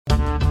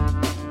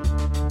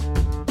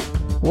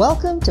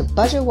Welcome to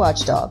Budget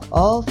Watchdog,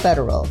 all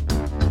federal.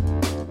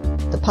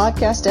 The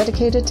podcast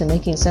dedicated to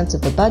making sense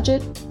of the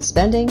budget,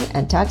 spending,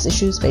 and tax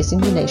issues facing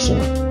the nation.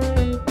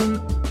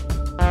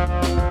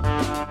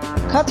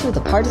 Cut through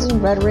the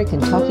partisan rhetoric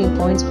and talking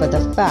points for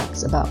the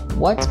facts about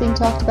what's being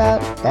talked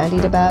about,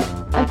 bandied about,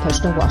 and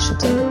pushed to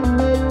Washington.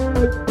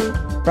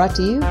 Brought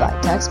to you by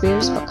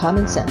Taxpayers for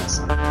Common Sense.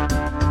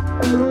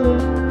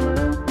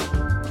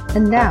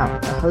 And now,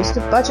 the host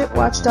of Budget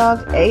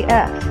Watchdog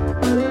AF,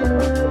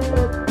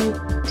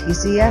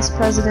 TCS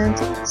President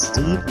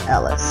Steve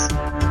Ellis.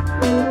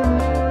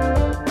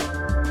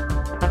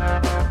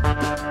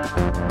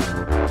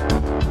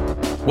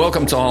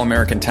 Welcome to all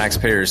American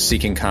taxpayers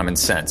seeking common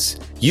sense.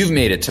 You've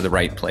made it to the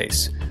right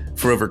place.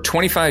 For over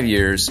 25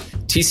 years,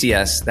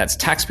 TCS, that's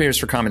Taxpayers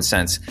for Common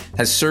Sense,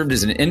 has served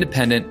as an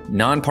independent,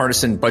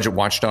 nonpartisan budget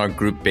watchdog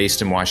group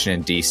based in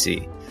Washington,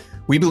 D.C.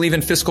 We believe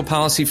in fiscal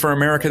policy for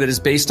America that is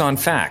based on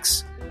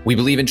facts. We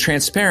believe in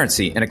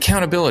transparency and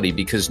accountability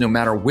because no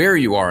matter where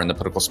you are in the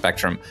political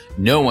spectrum,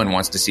 no one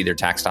wants to see their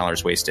tax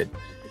dollars wasted.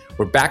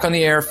 We're back on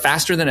the air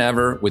faster than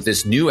ever with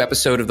this new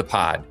episode of the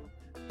pod.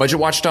 Budget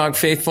Watchdog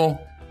faithful,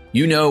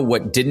 you know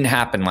what didn't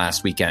happen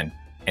last weekend,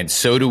 and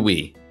so do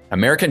we.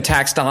 American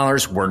tax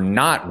dollars were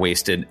not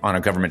wasted on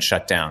a government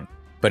shutdown.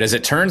 But as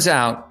it turns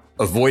out,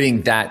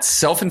 avoiding that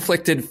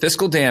self-inflicted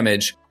fiscal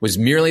damage was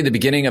merely the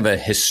beginning of a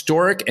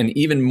historic and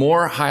even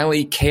more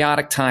highly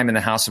chaotic time in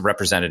the House of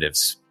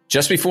Representatives.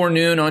 Just before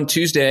noon on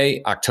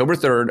Tuesday, October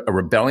 3rd, a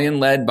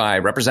rebellion led by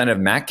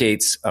Representative Matt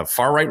Gaetz, a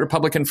far-right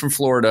Republican from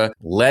Florida,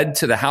 led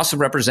to the House of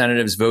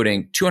Representatives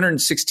voting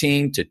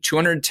 216 to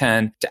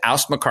 210 to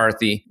oust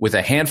McCarthy, with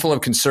a handful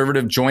of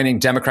conservative joining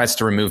Democrats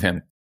to remove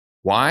him.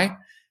 Why?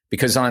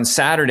 Because on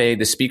Saturday,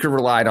 the Speaker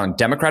relied on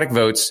Democratic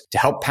votes to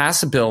help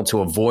pass a bill to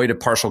avoid a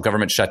partial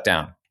government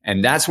shutdown.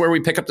 And that's where we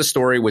pick up the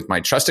story with my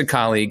trusted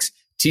colleagues,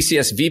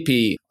 TCS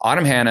VP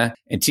Hanna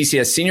and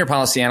TCS Senior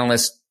Policy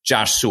Analyst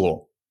Josh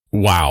Sewell.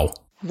 Wow.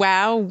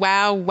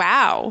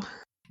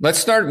 Let's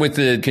start with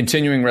the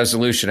continuing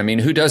resolution. I mean,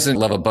 who doesn't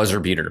love a buzzer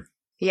beater?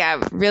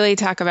 Yeah, really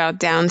talk about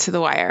down to the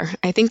wire.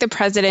 I think the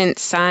president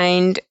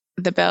signed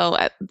the bill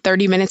at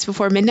 30 minutes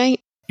before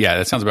midnight. Yeah,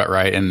 that sounds about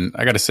right. And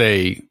I got to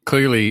say,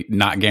 clearly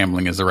not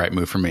gambling is the right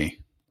move for me.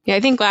 Yeah, I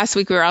think last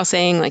week we were all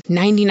saying like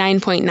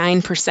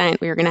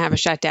 99.9% we were going to have a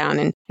shutdown.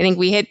 And I think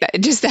we hit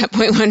just that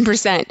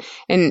 0.1%.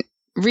 And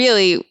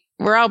really,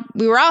 we were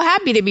all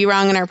happy to be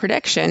wrong in our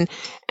prediction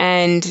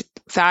and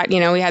thought, we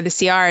had the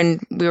CR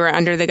and we were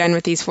under the gun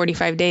with these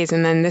 45 days.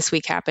 And then this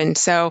week happened.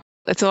 So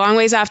it's a long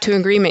ways off to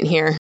agreement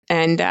here.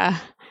 And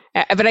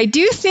but I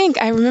do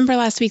think I remember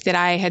last week that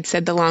I had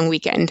said the long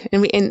weekend,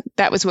 and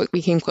that was what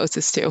we came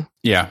closest to.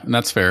 Yeah, and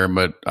that's fair.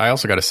 But I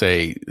also got to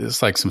say,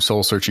 it's like some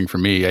soul searching for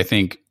me. I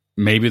think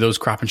maybe those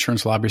crop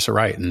insurance lobbyists are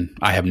right, and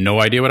I have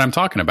no idea what I'm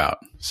talking about.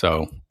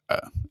 So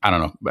I don't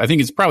know. I think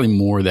it's probably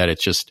more that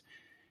it's just,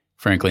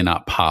 frankly,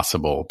 not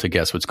possible to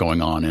guess what's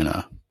going on in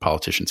a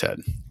politician's head.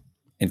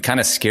 And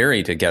kind of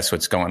scary to guess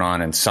what's going on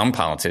in some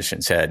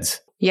politicians' heads.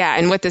 Yeah,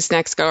 and what this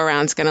next go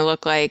around is going to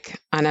look like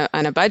on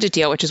a budget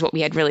deal, which is what we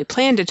had really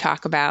planned to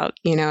talk about.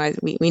 We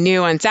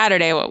knew on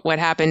Saturday what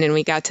happened, and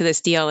we got to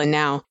this deal, and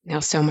now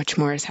so much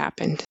more has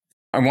happened.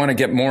 I want to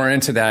get more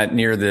into that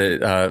near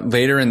the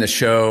later in the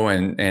show,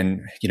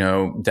 and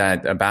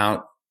that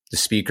about the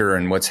speaker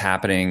and what's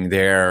happening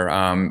there.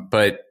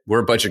 But we're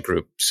a budget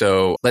group,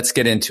 so let's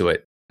get into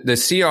it. The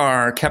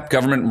CR kept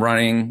government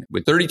running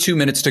with 32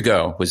 minutes to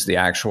go was the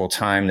actual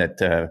time that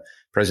the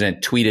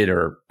president tweeted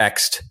or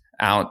X'd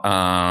out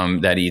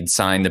that he'd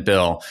signed the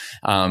bill.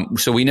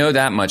 So we know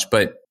that much,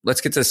 but let's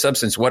get to the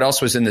substance. What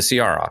else was in the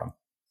CR, Autumn?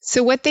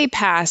 So what they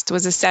passed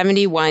was a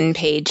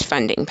 71-page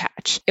funding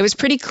patch. It was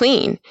pretty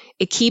clean.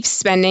 It keeps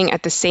spending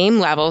at the same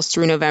levels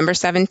through November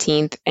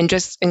 17th and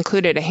just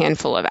included a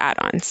handful of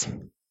add-ons.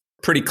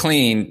 Pretty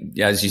clean,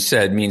 as you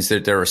said, means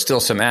that there are still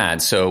some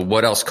ads. So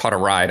what else caught a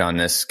ride on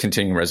this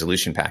continuing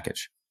resolution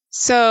package?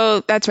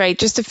 So that's right.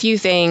 Just a few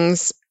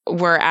things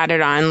were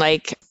added on,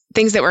 like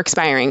things that were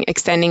expiring,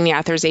 extending the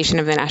authorization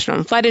of the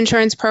National Flood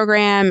Insurance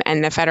Program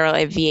and the Federal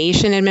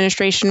Aviation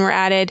Administration were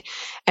added,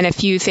 and a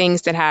few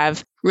things that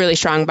have really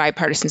strong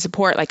bipartisan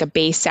support, like a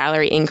base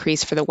salary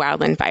increase for the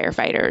wildland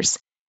firefighters.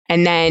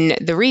 And then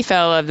the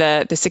refill of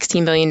the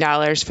 $16 billion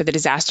for the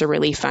Disaster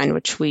Relief Fund,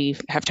 which we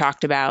have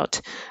talked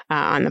about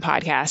on the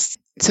podcast.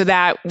 So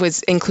that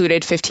was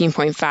included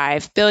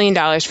 $15.5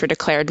 billion for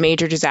declared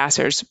major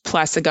disasters,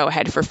 plus a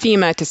go-ahead for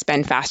FEMA to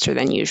spend faster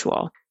than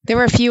usual. There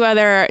were a few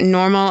other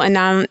normal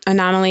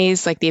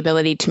anomalies, like the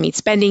ability to meet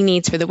spending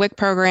needs for the WIC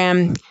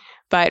program,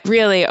 but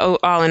really,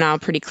 all in all,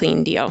 pretty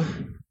clean deal.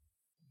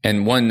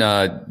 And one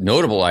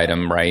notable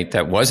item, right,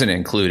 that wasn't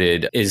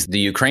included is the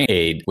Ukraine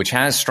aid, which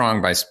has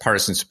strong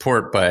bipartisan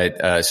support,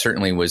 but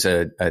certainly was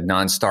a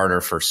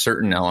non-starter for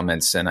certain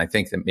elements. And I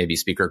think that maybe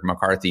Speaker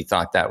McCarthy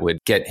thought that would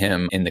get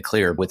him in the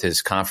clear with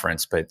his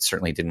conference, but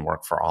certainly didn't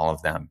work for all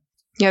of them.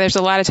 Yeah, there's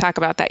a lot of talk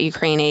about that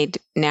Ukraine aid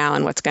now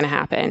and what's going to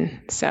happen.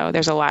 So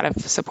there's a lot of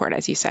support,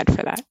 as you said,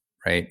 for that.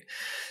 right?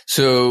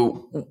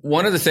 So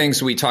one of the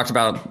things we talked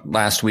about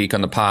last week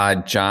on the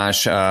pod,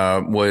 Josh,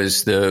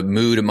 was the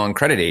mood among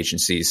credit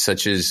agencies,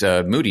 such as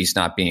Moody's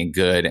not being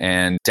good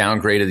and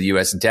downgrade of the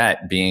U.S.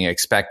 debt being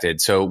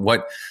expected. So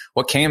what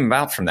came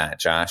about from that,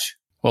 Josh?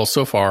 Well,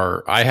 so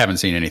far, I haven't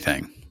seen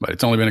anything, but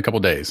it's only been a couple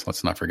of days.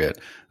 Let's not forget.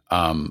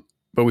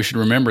 But we should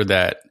remember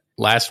that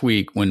last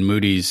week when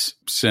Moody's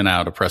sent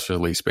out a press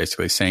release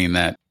basically saying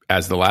that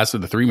as the last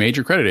of the three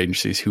major credit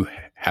agencies who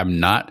have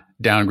not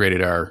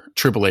downgraded our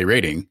AAA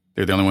rating,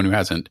 they're the only one who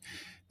hasn't,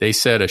 they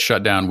said a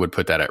shutdown would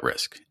put that at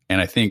risk.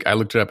 And I think I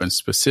looked it up, and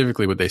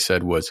specifically what they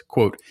said was,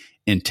 quote,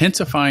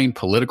 intensifying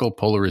political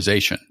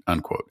polarization,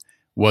 unquote,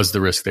 was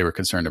the risk they were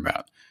concerned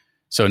about.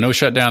 So no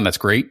shutdown, that's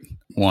great.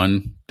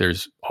 One,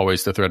 there's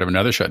always the threat of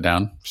another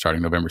shutdown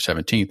starting November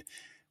 17th.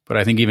 But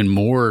I think even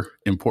more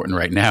important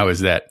right now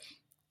is that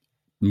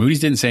Moody's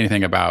didn't say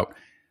anything about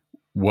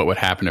what would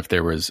happen if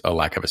there was a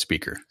lack of a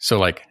speaker. So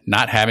like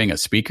not having a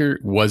speaker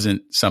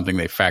wasn't something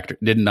they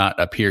did not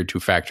appear to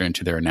factor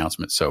into their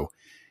announcement. So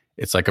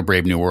it's like a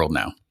brave new world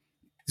now.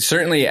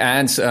 Certainly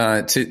adds to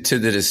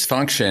the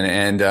dysfunction.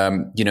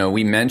 And,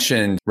 we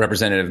mentioned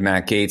Representative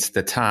Matt Gaetz at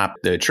the top,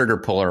 the trigger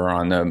puller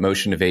on the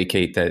motion to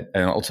vacate that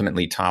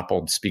ultimately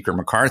toppled Speaker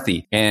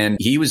McCarthy. And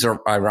he was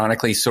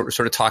ironically sort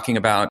of talking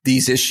about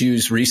these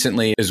issues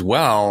recently as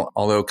well,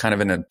 although kind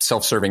of in a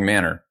self-serving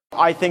manner.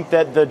 I think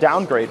that the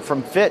downgrade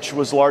from Fitch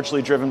was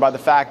largely driven by the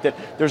fact that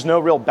there's no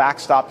real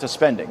backstop to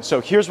spending.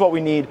 So here's what we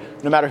need,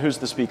 no matter who's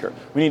the speaker.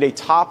 We need a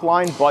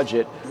top-line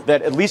budget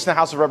that, at least in the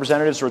House of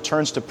Representatives,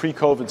 returns to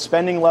pre-COVID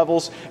spending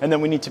levels. And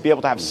then we need to be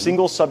able to have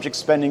single-subject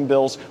spending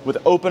bills with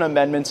open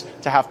amendments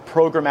to have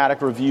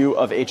programmatic review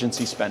of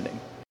agency spending.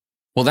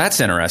 Well, that's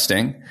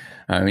interesting.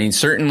 I mean,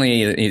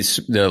 certainly it's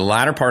the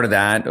latter part of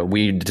that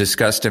we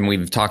discussed and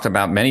we've talked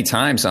about many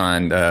times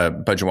on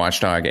Budget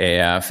Watchdog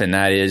AF, and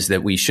that is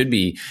that we should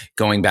be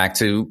going back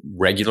to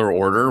regular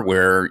order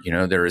where,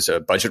 there is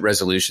a budget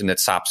resolution that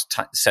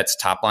sets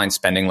top line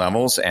spending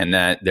levels and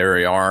that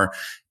there are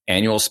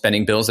annual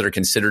spending bills that are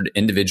considered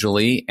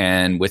individually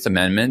and with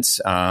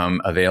amendments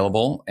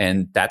available.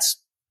 And that's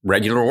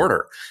regular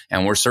order.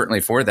 And we're certainly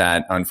for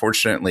that.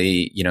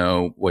 Unfortunately,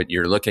 what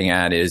you're looking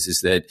at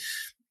is that,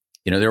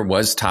 there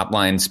was top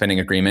line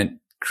spending agreement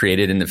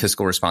created in the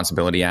Fiscal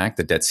Responsibility Act,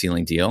 the debt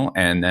ceiling deal,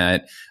 and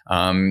that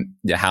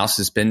the House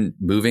has been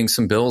moving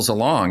some bills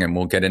along, and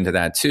we'll get into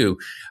that too.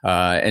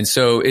 And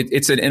so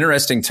it's an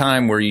interesting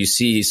time where you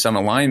see some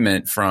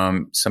alignment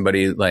from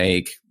somebody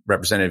like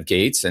Representative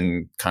Gaetz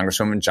and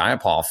Congresswoman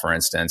Jayapal, for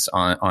instance,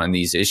 on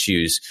these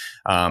issues.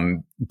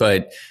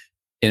 But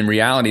in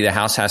reality, the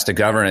House has to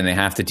govern and they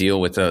have to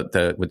deal with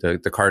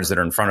the cards that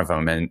are in front of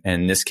them. And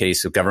in this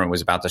case, the government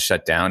was about to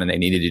shut down and they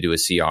needed to do a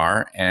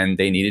CR and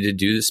they needed to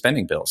do the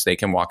spending bills. They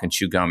can walk and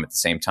chew gum at the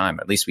same time.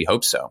 At least we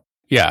hope so.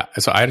 Yeah.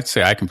 So I'd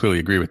say I completely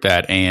agree with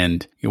that.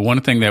 And one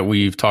thing that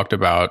we've talked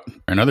about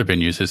in other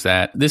venues is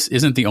that this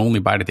isn't the only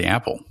bite of the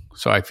apple.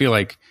 So I feel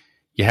like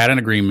you had an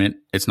agreement.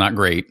 It's not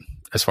great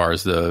as far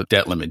as the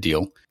debt limit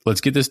deal.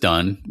 Let's get this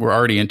done. We're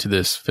already into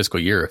this fiscal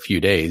year, a few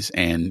days,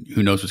 and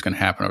who knows what's going to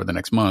happen over the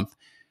next month.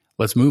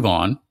 Let's move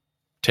on,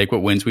 take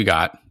what wins we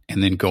got,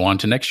 and then go on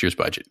to next year's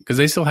budget because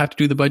they still have to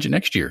do the budget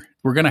next year.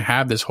 We're going to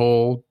have this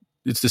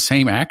it's the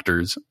same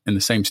actors in the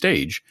same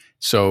stage.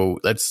 So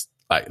let's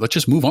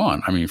just move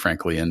on. I mean,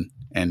 frankly,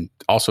 and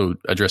also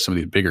address some of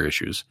these bigger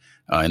issues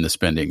in the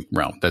spending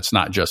realm. That's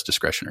not just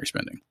discretionary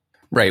spending.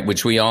 Right,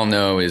 which we all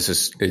know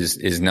is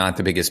not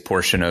the biggest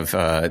portion of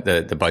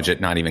the budget,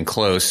 not even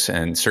close.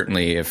 And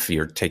certainly if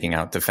you're taking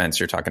out defense,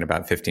 you're talking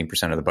about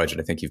 15% of the budget.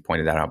 I think you've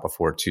pointed that out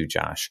before too,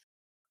 Josh.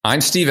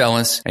 I'm Steve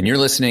Ellis, and you're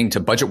listening to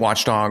Budget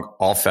Watchdog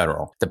All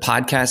Federal, the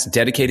podcast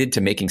dedicated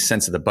to making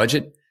sense of the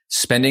budget,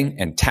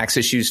 spending, and tax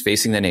issues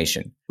facing the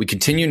nation. We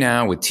continue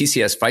now with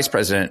TCS Vice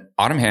President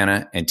Autumn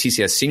Hanna and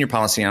TCS Senior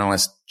Policy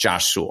Analyst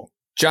Josh Sewell.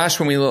 Josh,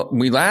 when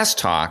we last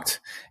talked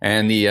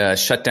and the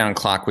shutdown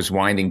clock was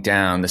winding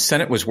down, the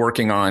Senate was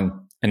working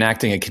on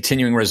enacting a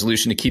continuing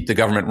resolution to keep the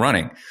government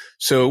running.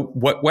 So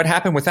what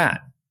happened with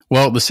that?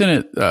 Well, the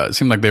Senate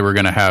seemed like they were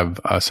going to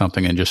have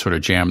something and just sort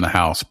of jam the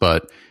House.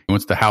 But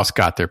once the House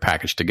got their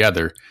package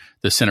together,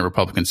 the Senate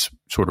Republicans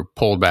sort of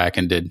pulled back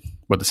and did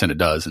what the Senate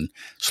does and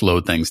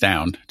slowed things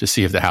down to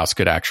see if the House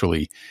could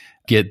actually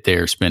get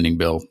their spending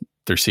bill,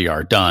 their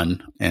CR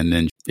done. And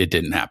then it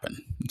didn't happen.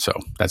 So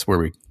that's where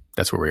we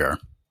are.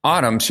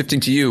 Autumn,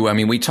 shifting to you. I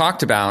mean, we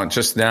talked about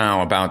just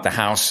now about the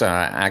House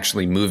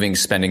actually moving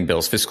spending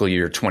bills, fiscal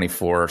year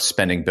 24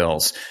 spending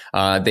bills.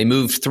 They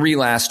moved 3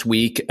 last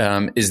week.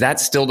 Is that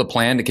still the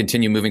plan to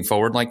continue moving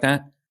forward like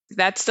that?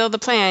 That's still the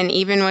plan,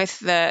 even with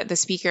the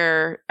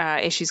speaker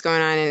issues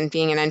going on and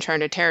being in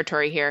uncharted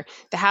territory here.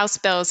 The House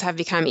bills have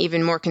become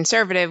even more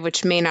conservative,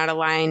 which may not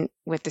align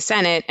with the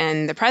Senate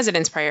and the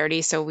president's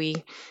priorities. So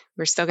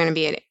we're still going to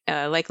be at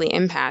a likely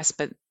impasse,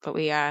 but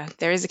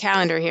there is a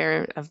calendar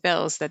here of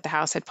bills that the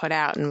House had put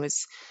out and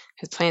has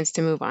plans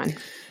to move on.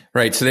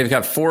 Right. So they've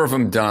got 4 of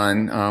them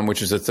done,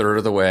 which is a third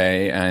of the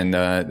way, and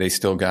they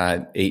still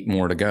got 8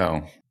 more to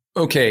go.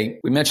 Okay,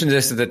 we mentioned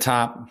this at the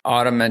top.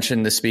 Autumn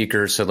mentioned the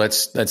speaker, so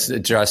let's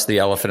address the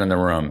elephant in the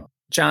room.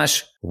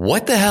 Josh,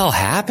 what the hell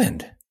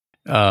happened?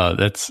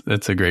 That's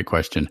a great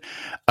question.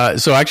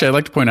 So actually, I'd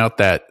like to point out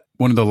that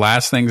one of the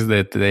last things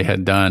that they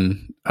had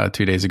done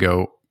 2 days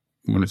ago,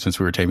 since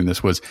we were taping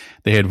this, was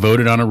they had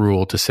voted on a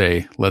rule to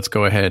say, let's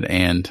go ahead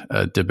and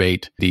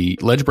debate the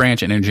ledge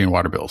branch and energy and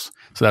water bills.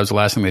 So that was the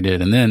last thing they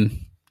did. And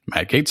then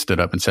Matt Gaetz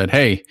stood up and said,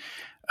 hey,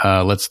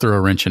 let's throw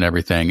a wrench in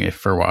everything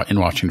in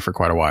Washington for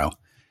quite a while.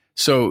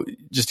 So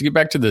just to get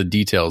back to the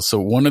details. So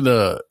one of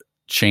the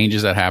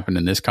changes that happened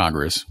in this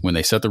Congress, when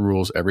they set the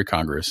rules, every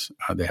Congress,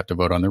 they have to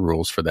vote on the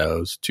rules for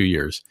those 2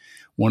 years.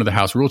 One of the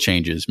House rule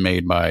changes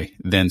made by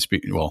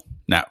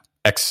now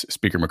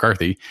ex-Speaker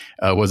McCarthy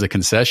was a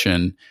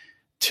concession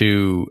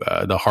to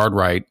the hard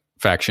right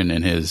faction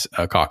in his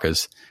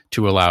caucus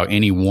to allow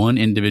any one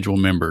individual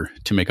member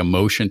to make a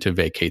motion to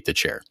vacate the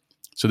chair.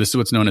 So this is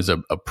what's known as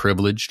a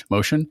privileged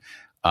motion,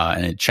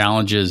 and it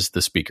challenges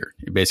the speaker.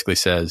 It basically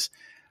says,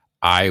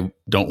 I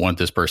don't want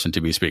this person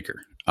to be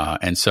speaker.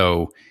 And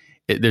so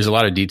there's a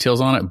lot of details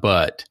on it,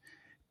 but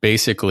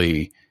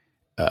basically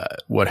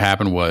what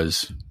happened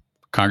was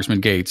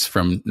Congressman Gaetz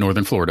from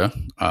Northern Florida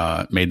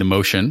made the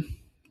motion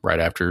right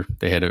after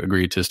they had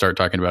agreed to start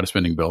talking about a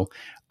spending bill.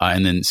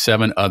 And then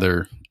 7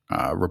 other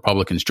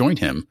Republicans joined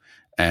him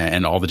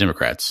and all the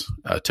Democrats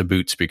to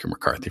boot Speaker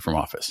McCarthy from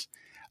office.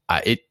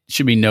 It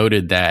should be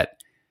noted that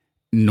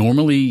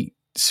normally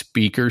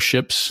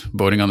speakerships,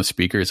 voting on the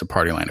speaker, is a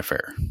party line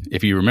affair.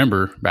 If you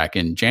remember back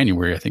in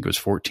January, I think it was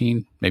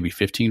 14, maybe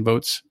 15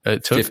 votes.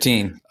 It took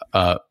 15.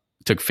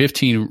 Took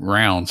 15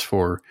 rounds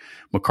for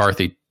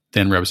McCarthy,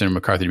 then Representative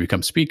McCarthy, to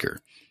become speaker.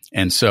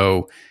 And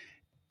so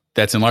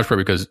that's in large part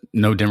because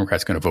no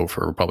Democrat's going to vote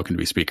for a Republican to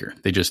be speaker.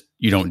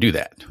 You don't do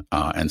that.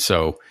 And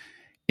so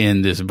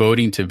in this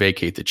voting to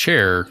vacate the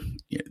chair,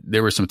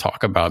 there was some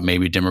talk about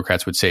maybe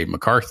Democrats would save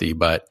McCarthy,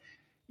 but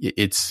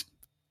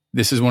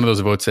this is one of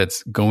those votes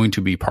that's going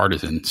to be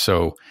partisan.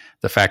 So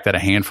the fact that a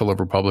handful of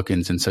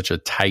Republicans in such a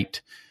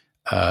tight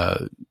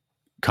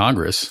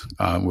Congress,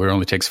 where it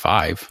only takes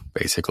 5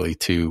 basically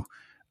to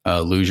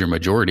lose your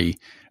majority,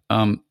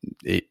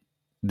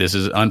 this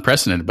is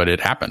unprecedented, but it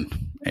happened.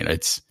 And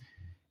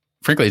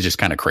frankly, it's just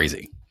kind of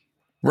crazy.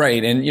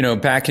 Right.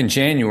 And, back in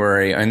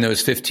January, on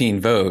those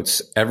 15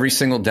 votes, every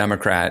single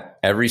Democrat,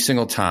 every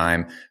single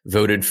time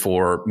voted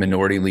for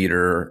Minority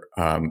Leader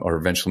or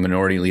eventual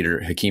Minority Leader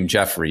Hakeem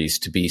Jeffries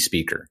to be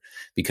speaker,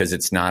 because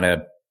it's not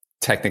a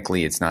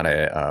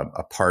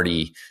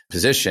party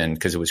position,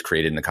 because it was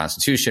created in the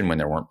Constitution when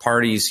there weren't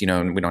parties,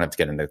 and we don't have to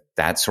get into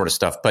that sort of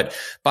stuff. But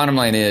bottom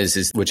line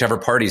is whichever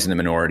party's in the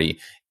minority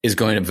is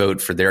going to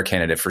vote for their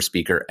candidate for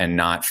speaker and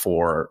not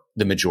for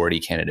the majority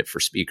candidate for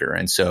speaker.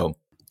 And so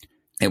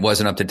it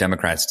wasn't up to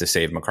Democrats to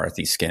save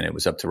McCarthy's skin. It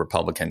was up to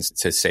Republicans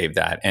to save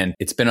that. And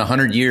it's been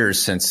 100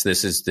 years since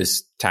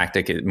this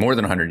tactic, more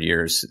than 100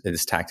 years,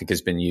 this tactic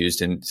has been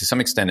used. And to some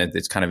extent,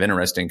 it's kind of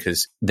interesting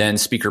because then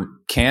Speaker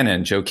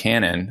Joe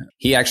Cannon,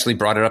 he actually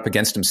brought it up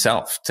against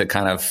himself to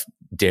kind of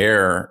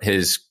dare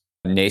his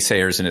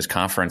naysayers in his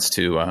conference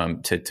to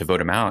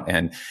vote him out.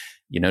 And,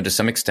 to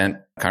some extent,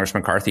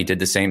 Congressman McCarthy did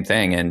the same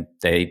thing, and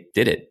they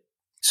did it.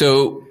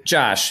 So,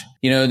 Josh,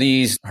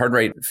 these hard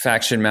right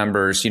faction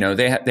members,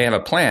 they have a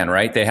plan,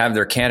 right? They have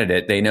their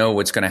candidate. They know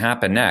what's going to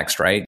happen next,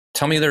 right?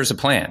 Tell me there's a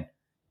plan.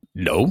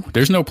 No,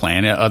 there's no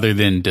plan other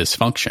than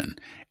dysfunction.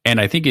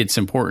 And I think it's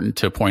important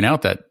to point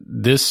out that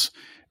this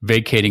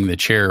vacating the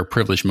chair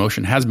privilege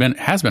motion has been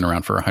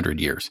around for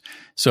 100 years.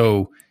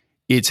 So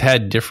it's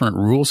had different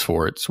rules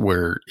for it,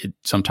 where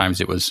sometimes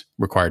it was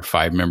required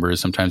 5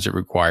 members, sometimes it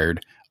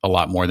required a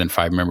lot more than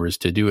 5 members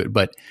to do it.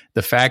 But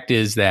the fact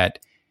is that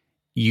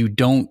you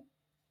don't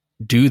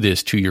do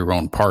this to your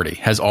own party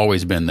has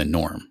always been the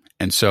norm.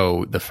 And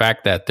so the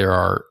fact that there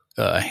are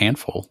a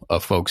handful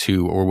of folks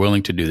who are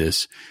willing to do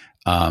this,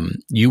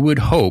 you would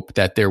hope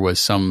that there was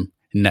some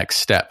next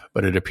step,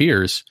 but it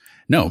appears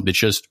no, it's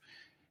just,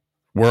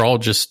 we're all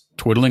just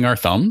twiddling our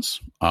thumbs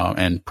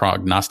and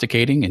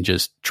prognosticating and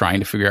just trying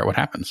to figure out what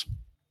happens.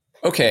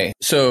 Okay.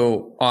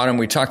 So, Autumn,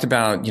 we talked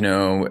about,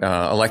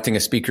 electing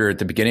a speaker at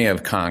the beginning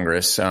of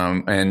Congress.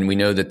 And we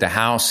know that the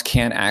House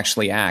can't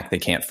actually act. They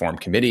can't form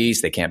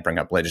committees. They can't bring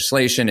up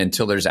legislation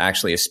until there's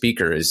actually a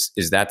speaker. Is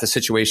that the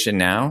situation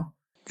now?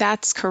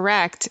 That's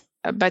correct.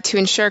 But to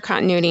ensure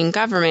continuity in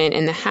government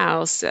in the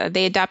House,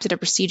 they adopted a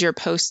procedure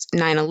post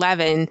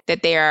 9/11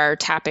 that they are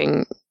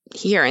tapping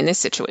here in this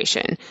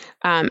situation.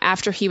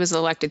 After he was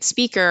elected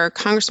speaker,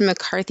 Congressman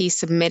McCarthy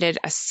submitted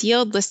a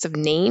sealed list of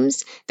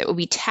names that would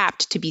be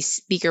tapped to be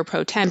speaker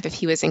pro temp if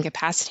he was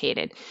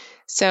incapacitated.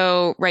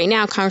 So right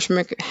now,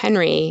 Congressman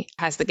Henry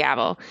has the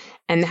gavel,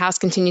 and the House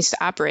continues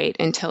to operate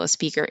until a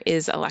speaker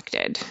is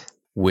elected.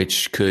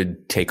 Which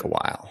could take a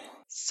while.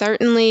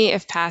 Certainly,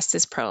 if past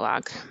is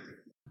prologue.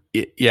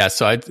 Yeah.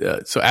 So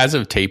as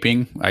of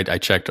taping, I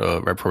checked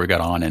right before we got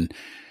on, and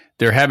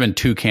there have been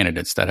 2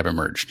 candidates that have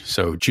emerged.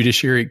 So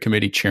Judiciary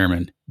Committee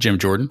Chairman Jim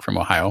Jordan from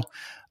Ohio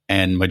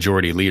and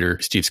Majority Leader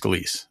Steve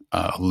Scalise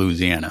of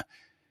Louisiana.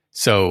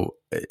 So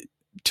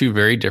 2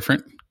 very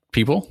different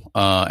people.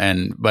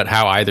 But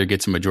how either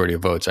gets a majority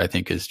of votes, I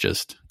think is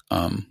just,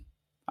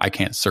 I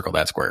can't circle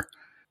that square.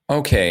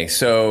 Okay,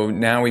 so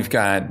now we've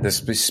got this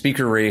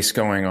speaker race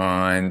going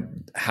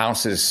on.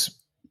 House is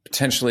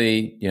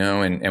potentially,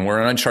 and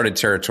we're in uncharted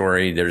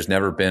territory. There's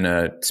never been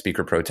a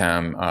speaker pro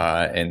tem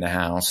in the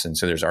House. And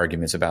so there's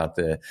arguments about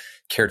the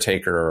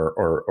caretaker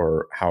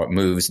or how it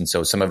moves. And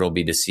so some of it will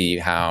be to see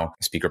how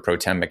Speaker pro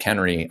tem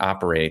McHenry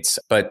operates.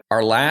 But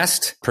our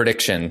last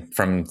prediction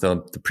from the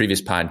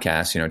previous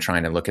podcast,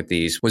 trying to look at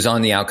these, was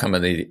on the outcome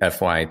of the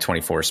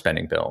FY24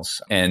 spending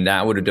bills. And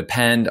that would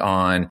depend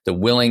on the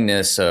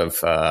willingness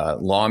of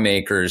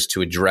lawmakers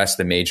to address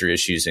the major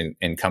issues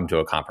and come to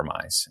a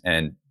compromise.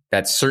 And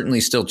that's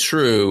certainly still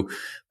true,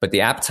 but the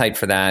appetite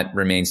for that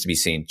remains to be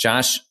seen.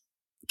 Josh,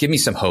 give me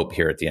some hope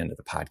here at the end of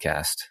the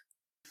podcast.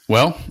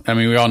 Well,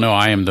 we all know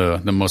I am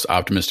the most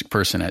optimistic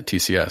person at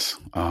TCS.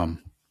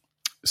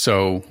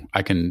 So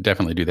I can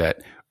definitely do that.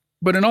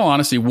 But in all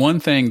honesty, one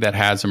thing that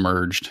has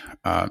emerged,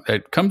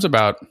 that comes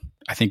about,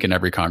 I think, in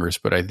every Congress,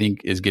 but I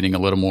think is getting a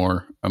little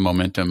more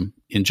momentum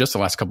in just the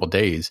last couple of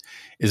days,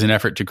 is an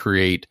effort to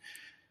create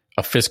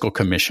a fiscal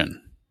commission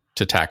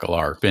to tackle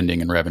our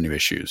spending and revenue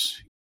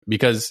issues.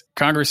 Because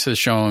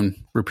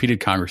repeated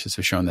Congresses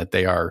have shown that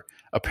they are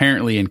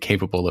apparently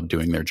incapable of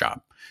doing their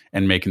job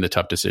and making the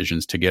tough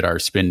decisions to get our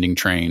spending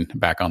train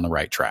back on the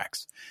right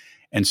tracks.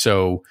 And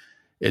so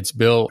it's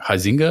Bill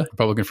Huizenga,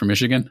 Republican from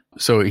Michigan.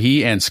 So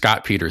he and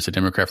Scott Peters, a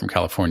Democrat from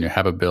California,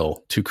 have a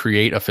bill to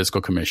create a fiscal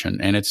commission,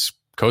 and it's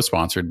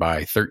co-sponsored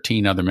by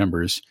 13 other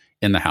members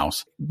in the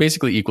House,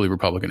 basically equally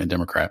Republican and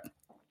Democrat.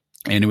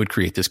 And it would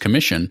create this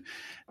commission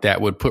that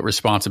would put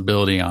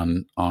responsibility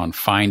on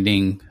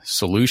finding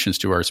solutions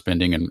to our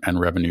spending and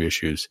revenue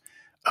issues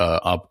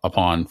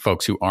upon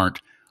folks who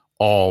aren't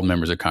all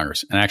members of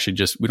Congress. And actually,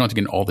 we don't have to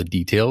get into all the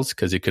details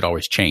because it could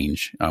always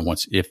change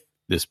if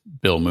this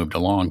bill moved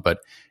along. But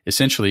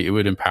essentially, it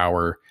would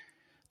empower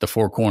the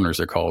four corners,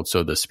 they're called.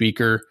 So the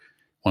speaker,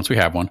 once we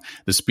have one,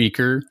 the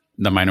speaker,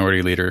 the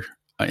minority leader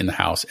in the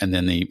House, and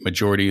then the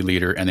majority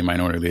leader and the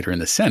minority leader in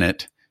the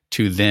Senate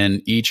to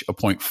then each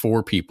appoint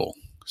 4 people.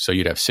 So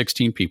you'd have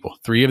 16 people.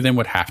 3 of them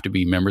would have to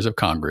be members of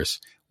Congress.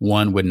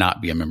 1 would not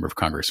be a member of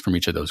Congress from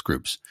each of those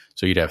groups.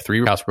 So you'd have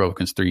 3 House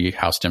Republicans, 3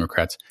 House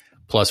Democrats,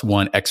 plus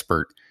 1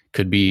 expert.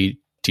 Could be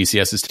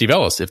TCS's Steve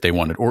Ellis if they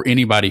wanted, or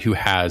anybody who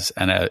has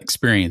an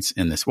experience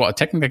in this. Well,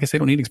 technically, I guess they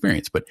don't need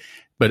experience,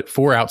 but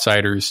 4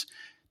 outsiders,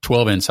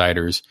 12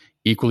 insiders,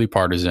 equally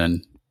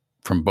partisan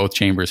from both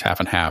chambers, half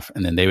and half.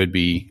 And then they would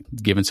be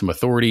given some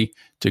authority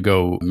to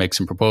go make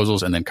some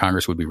proposals, and then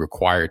Congress would be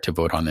required to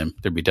vote on them.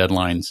 There'd be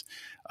deadlines.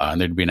 And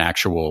there'd be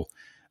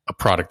a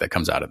product that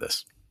comes out of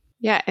this.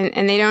 Yeah,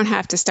 and they don't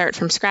have to start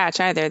from scratch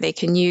either. They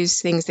can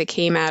use things that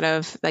came out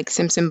of like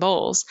Simpson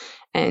Bowles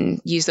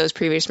and use those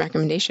previous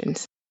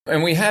recommendations.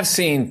 And we have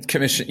seen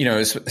commission,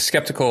 is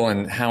skeptical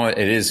in how it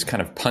is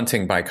kind of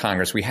punting by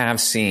Congress. We have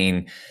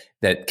seen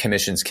that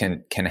commissions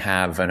can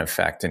have an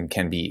effect and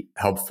can be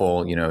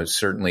helpful.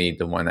 Certainly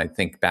the one I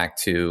think back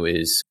to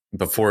is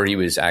before he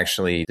was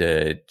actually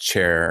the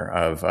chair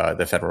of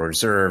the Federal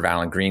Reserve,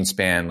 Alan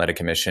Greenspan led a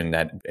commission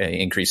that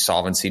increased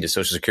solvency to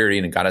Social Security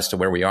and got us to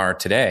where we are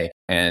today.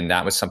 And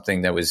that was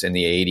something that was in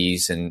the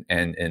 80s and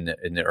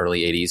in the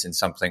early 80s, and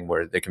something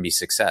where there can be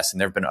success. And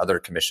there have been other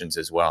commissions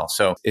as well.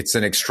 So it's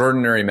an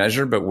extraordinary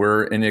measure, but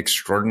we're in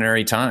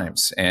extraordinary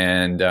times.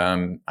 And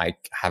I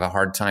have a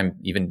hard time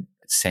even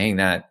saying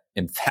that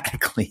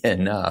emphatically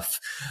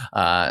enough.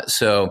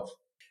 So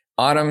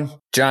Autumn,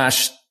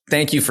 Josh,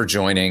 thank you for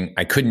joining.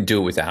 I couldn't do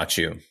it without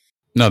you.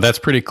 No, that's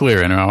pretty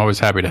clear, and I'm always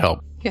happy to help.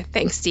 Yeah,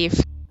 thanks, Steve.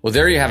 Well,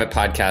 there you have it,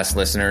 podcast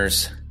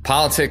listeners.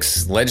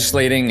 Politics,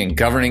 legislating, and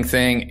governing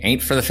thing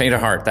ain't for the faint of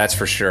heart, that's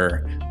for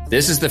sure.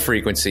 This is The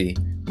Frequency.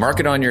 Mark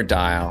it on your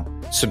dial.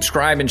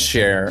 Subscribe and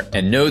share.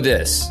 And know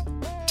this,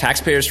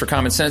 Taxpayers for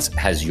Common Sense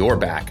has your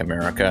back,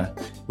 America.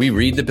 We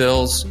read the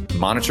bills,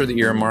 monitor the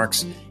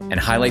earmarks, and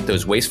highlight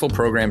those wasteful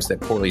programs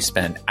that poorly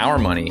spend our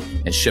money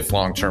and shift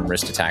long-term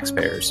risk to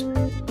taxpayers.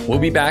 We'll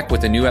be back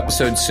with a new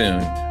episode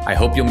soon. I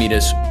hope you'll meet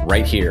us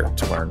right here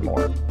to learn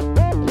more.